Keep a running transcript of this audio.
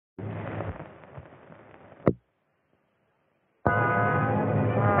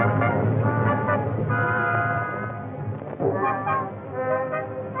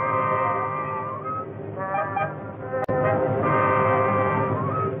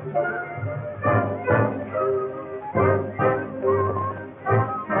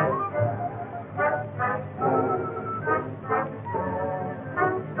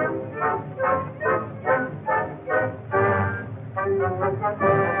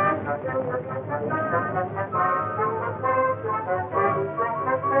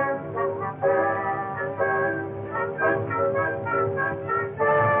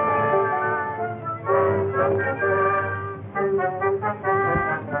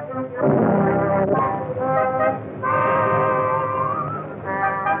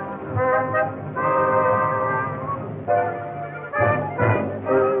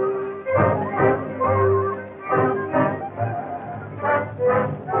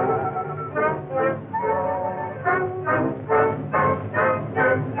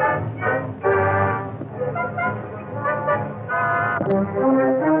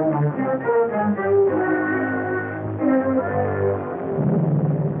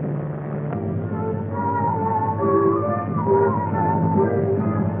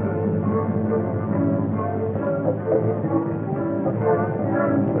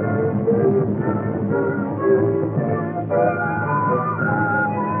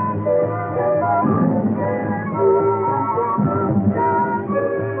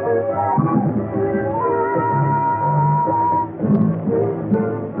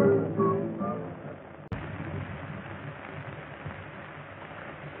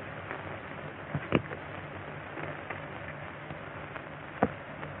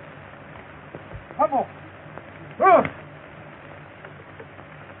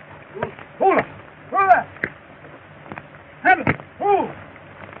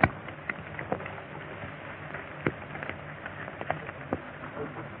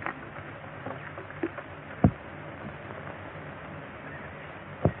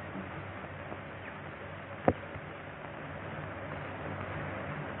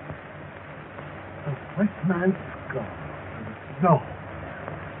Man's gone. No.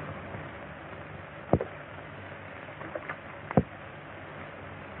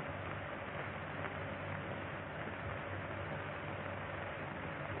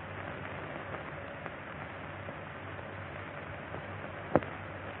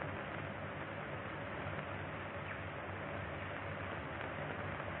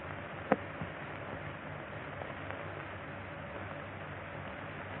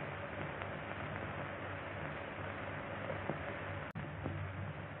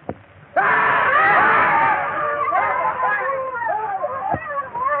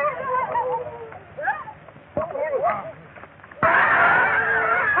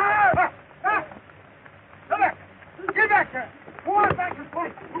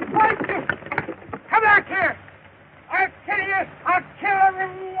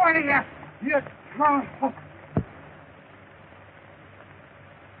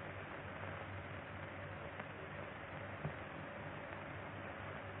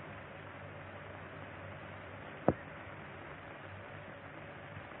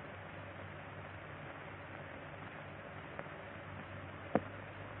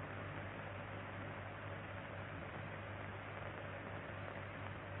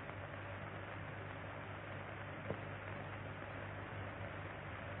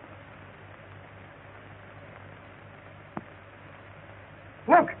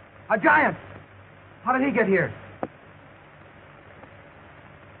 Look! A giant! How did he get here?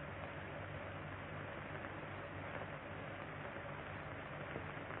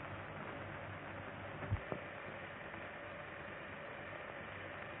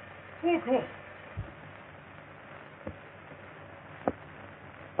 Hugo!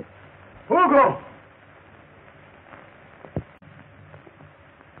 Hugo!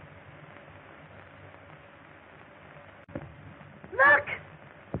 Look!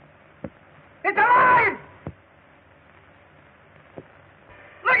 It's alive!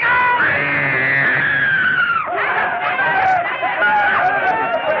 Look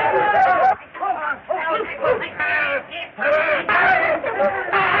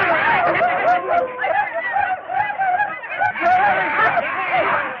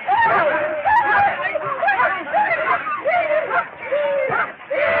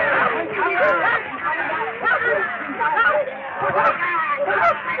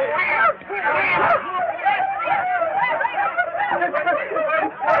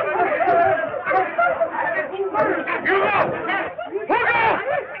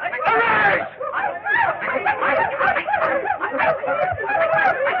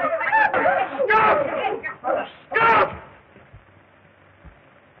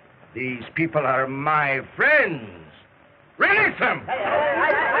These people are my friends. Release them!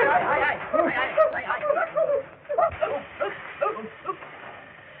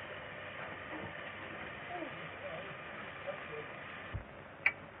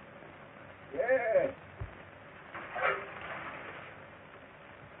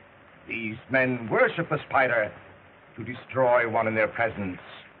 These men worship a spider to destroy one in their presence.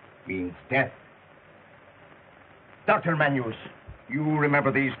 means death. Dr. Manus, you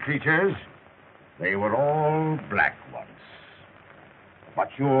remember these creatures? They were all black once. But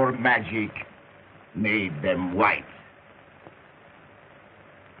your magic made them white.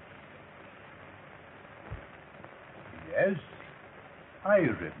 Yes, I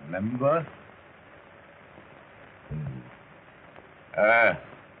remember.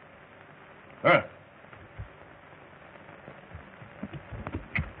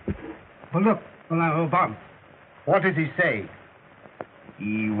 Well, look, Bob. What does he say?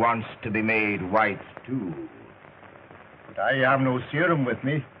 He wants to be made white, too. But I have no serum with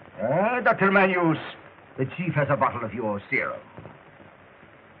me. Dr. Manus, the chief has a bottle of your serum.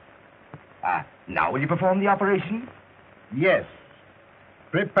 Now will you perform the operation? Yes.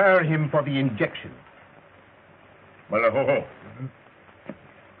 Prepare him for the injection. Malahoho.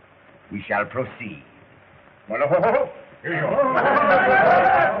 We shall proceed. Malahoho. Here you go.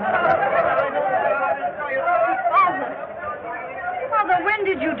 Father, when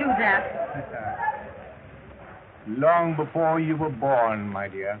did you do that? Long before you were born, my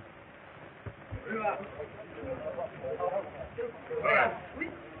dear.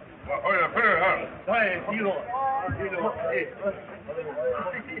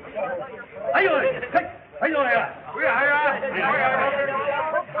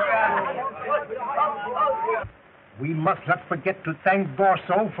 We must not forget to thank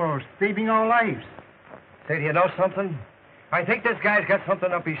Borso for saving our lives. Say, do you know something? I think this guy's got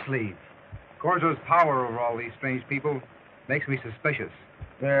something up his sleeve. Corso's power over all these strange people makes me suspicious.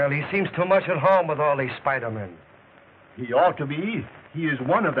 Well, he seems too much at home with all these Spider-Men. He ought to be. He is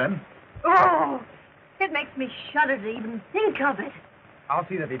one of them. Oh, it makes me shudder to even think of it. I'll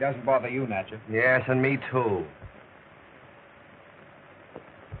see that he doesn't bother you, Natcha. Yes, and me too.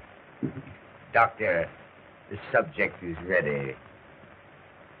 Doctor, the subject is ready.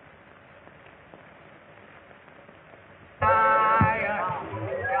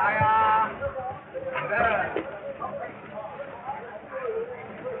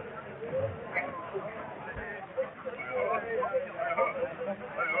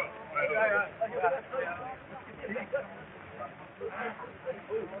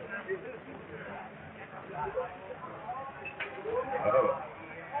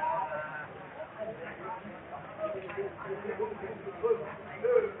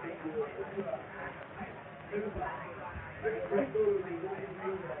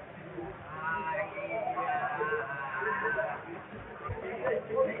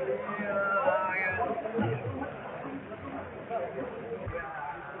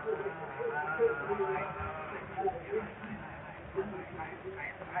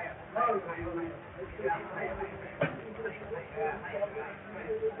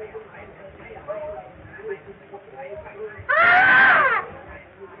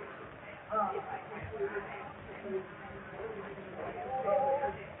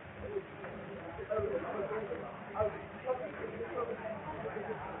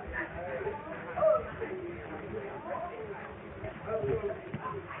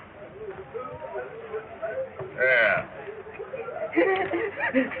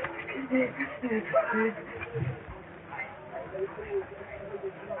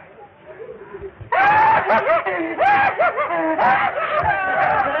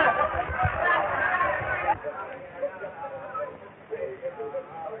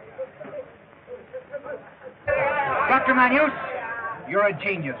 Dr. Manus, you're a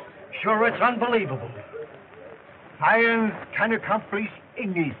genius. Sure, it's unbelievable. Science can accomplish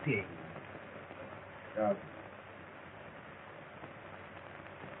anything.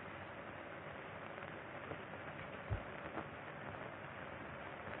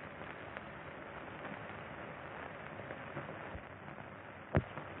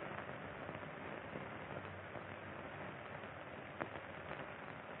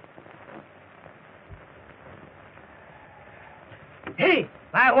 Hey,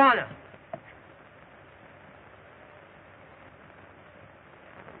 marijuana.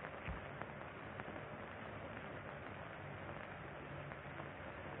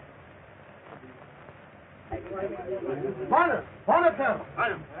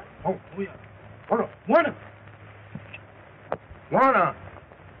 Warner!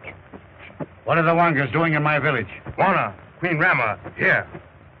 What are the Wongas doing in my village? Warner, Queen Rama, here.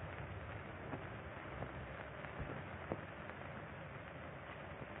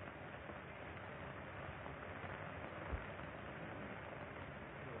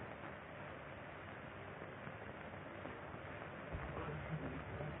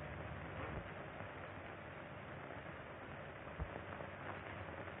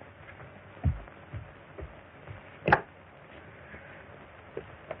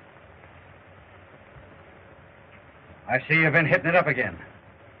 I see you've been hitting it up again.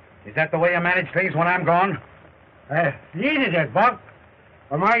 Is that the way you manage things when I'm gone? Needed it, Buck.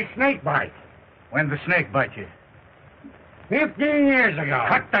 For my snake bite. When'd the snake bite you? 15 years ago.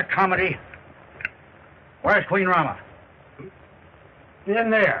 Cut the comedy. Where's Queen Rama? In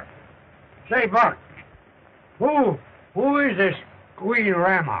there. Say, Buck, who is this Queen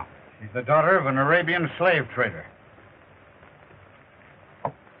Rama? She's the daughter of an Arabian slave trader.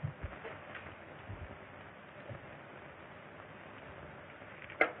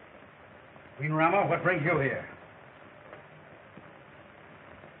 Queen Rama, what brings you here?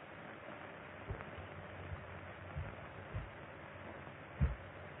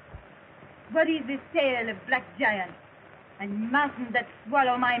 What is this tale of black giants and mountains that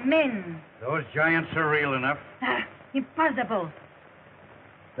swallow my men? Those giants are real enough. Impossible.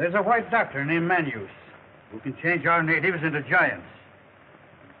 There's a white doctor named Manus who can change our natives into giants.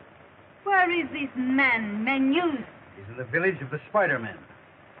 Where is this man, Manus? He's in the village of the Spider-Men.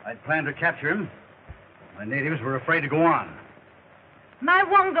 I'd planned to capture him. My natives were afraid to go on. My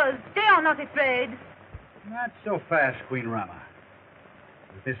Wongos, they are not afraid. Not so fast, Queen Rama.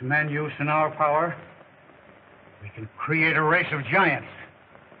 With this Manus in our power, we can create a race of giants.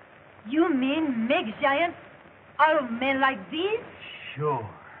 You mean make giants out of men like these? Sure.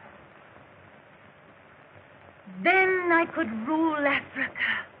 Then I could rule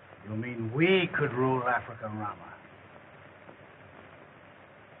Africa. You mean we could rule Africa, Rama?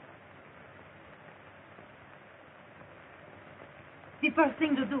 The first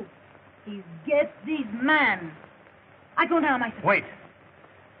thing to do is get these men. I go now myself. Wait.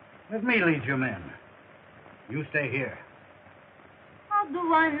 Let me lead your men. You stay here. How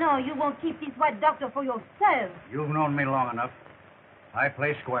do I know you won't keep this white doctor for yourself? You've known me long enough. I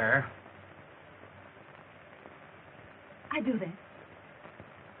play square. I do that.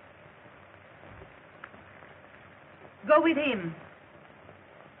 Go with him.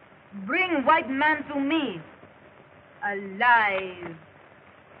 Bring white man to me. Alive.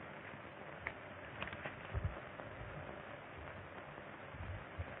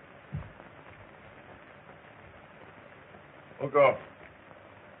 Margot.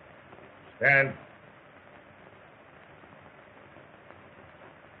 Stand.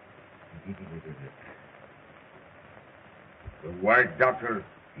 The white doctor,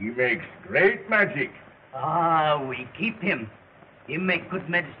 he makes great magic. We keep him. He make good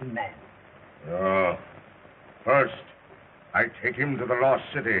medicine man. First, I take him to the lost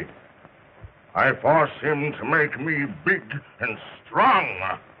city. I force him to make me big and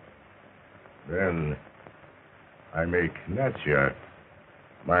strong. Then I make Natia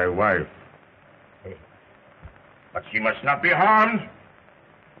my wife. But she must not be harmed.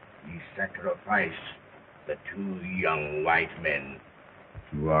 We sacrifice the 2 young white men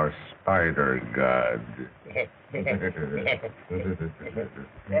to our spider god.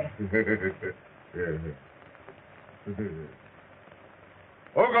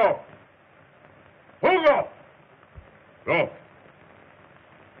 Hugo! Hugo! Go.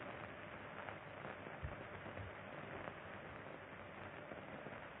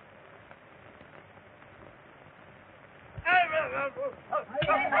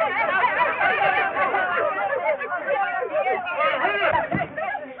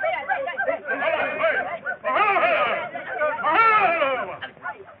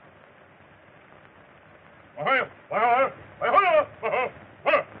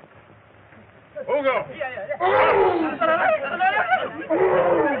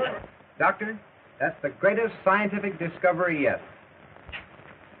 Doctor, that's the greatest scientific discovery yet.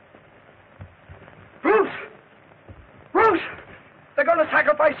 Bruce! Bruce! They're going to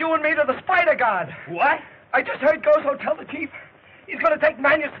sacrifice you and me to the spider god. What? I just heard Gozo tell the chief he's going to take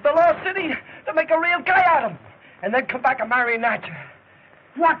Manus to the lost city to make a real guy out of him, and then come back and marry Natcher.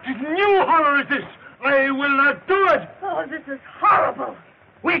 What new horror is this? I will not do it. Oh, this is horrible.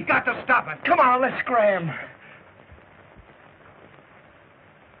 We've got to stop it. Come on, let's scram.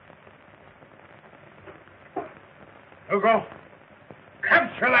 Hugo,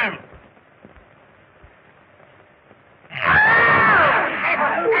 capture them!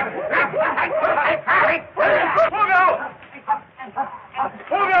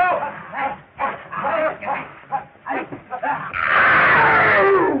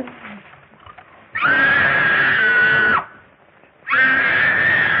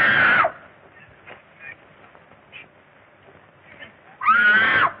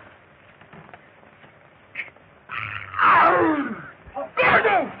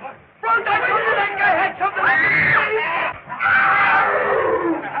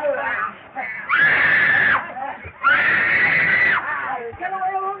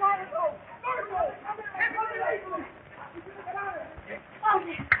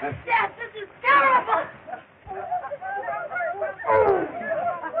 Dad, this is terrible!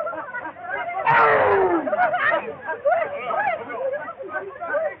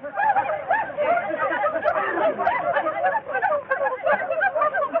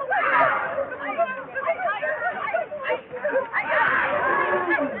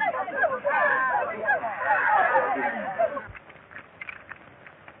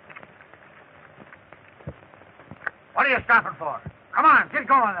 What are you stopping for? Come on, get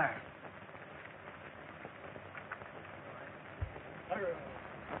going there.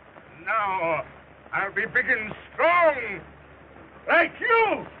 Now, I'll be big and strong, like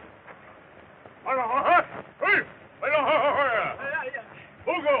you.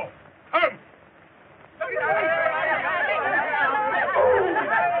 Hugo, come.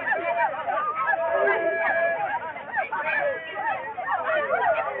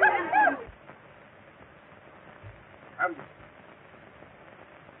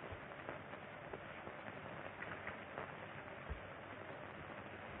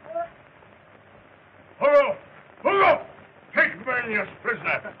 Hugo, take Manius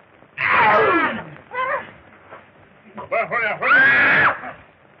prisoner.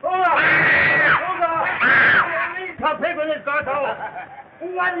 Some people is got home.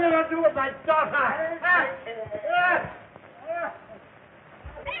 What are you going to do with my daughter?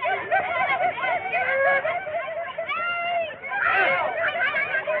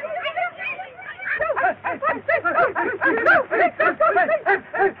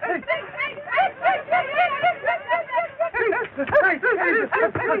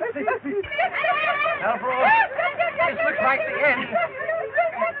 Alvaro, this looks like the end.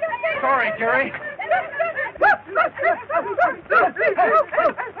 Sorry, Jerry.